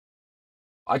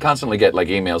I constantly get like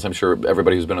emails, I'm sure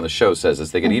everybody who's been on the show says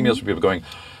this, they get emails from people going,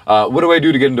 what do I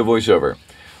do to get into voiceover?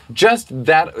 Just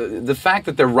that, the fact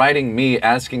that they're writing me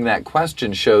asking that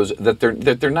question shows that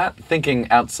they're not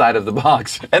thinking outside of the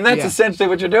box. And that's essentially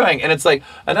what you're doing. And it's like,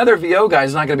 another VO guy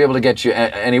is not going to be able to get you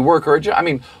any work or a job. I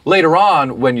mean, later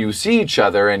on, when you see each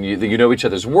other and you know each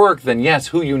other's work, then yes,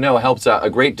 who you know helps out a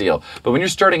great deal. But when you're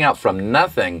starting out from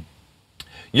nothing,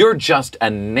 you're just a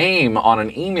name on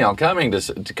an email coming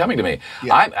to me.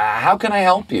 Yeah. How can I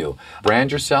help you? Brand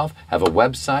yourself, have a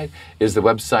website. Is the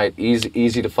website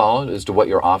easy to follow as to what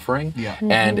you're offering? Yeah.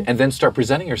 And then start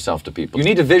presenting yourself to people. You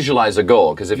need to visualize a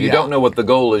goal, because if you don't know what the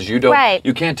goal is, you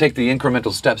can't take the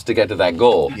incremental steps to get to that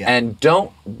goal. Yeah. And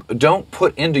don't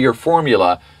put into your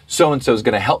formula, so-and-so is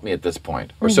going to help me at this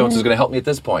point, or so-and-so is going to help me at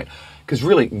this point. Because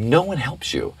really, no one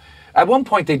helps you. At one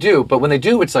point they do, but when they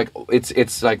do, it's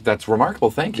like that's remarkable.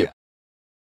 Thank you.